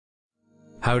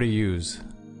How to use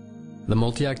the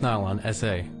Multiac Nylon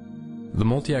SA. The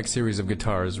Multiac series of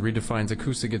guitars redefines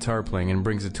acoustic guitar playing and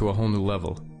brings it to a whole new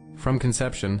level. From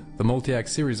conception, the Multiac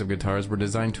series of guitars were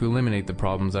designed to eliminate the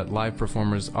problems that live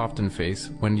performers often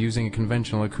face when using a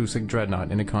conventional acoustic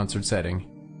dreadnought in a concert setting.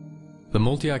 The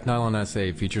Multiac Nylon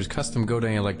SA features custom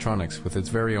Godin electronics with its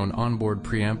very own onboard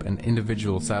preamp and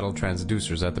individual saddle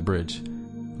transducers at the bridge.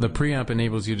 The preamp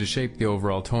enables you to shape the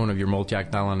overall tone of your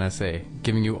Multiac Nylon SA,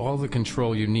 giving you all the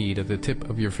control you need at the tip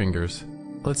of your fingers.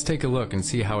 Let's take a look and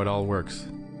see how it all works.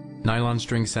 Nylon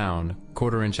string sound,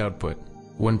 1/4 inch output.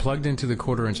 When plugged into the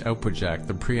 1/4 inch output jack,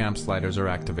 the preamp sliders are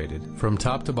activated. From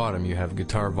top to bottom you have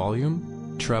guitar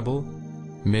volume, treble,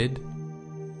 mid,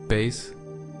 bass,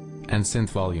 and synth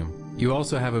volume. You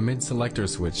also have a mid selector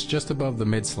switch just above the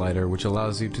mid slider, which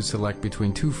allows you to select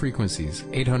between two frequencies,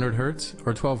 800 Hz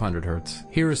or 1200 Hz.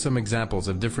 Here are some examples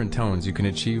of different tones you can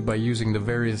achieve by using the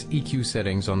various EQ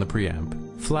settings on the preamp.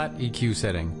 Flat EQ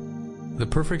setting. The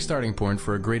perfect starting point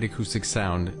for a great acoustic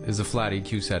sound is a flat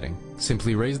EQ setting.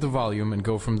 Simply raise the volume and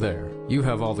go from there. You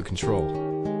have all the control.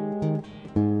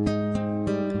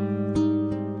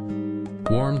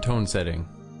 Warm tone setting.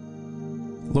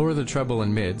 Lower the treble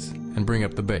and mids and bring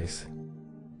up the bass.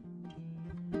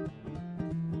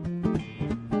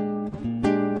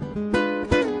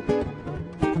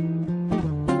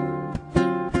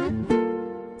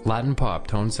 Latin pop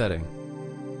tone setting.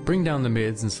 Bring down the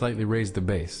mids and slightly raise the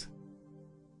bass.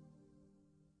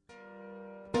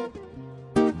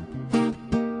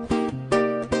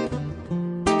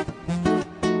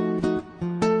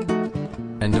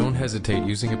 And don't hesitate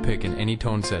using a pick in any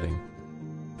tone setting.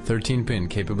 13-pin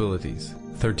capabilities,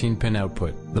 13-pin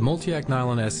output. The Multiac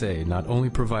Nylon SA not only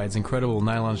provides incredible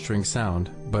nylon string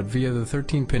sound, but via the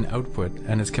 13-pin output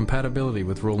and its compatibility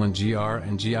with Roland GR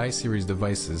and GI series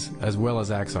devices, as well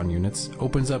as Axon units,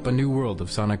 opens up a new world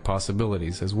of sonic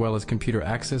possibilities, as well as computer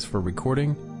access for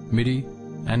recording, MIDI,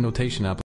 and notation applications.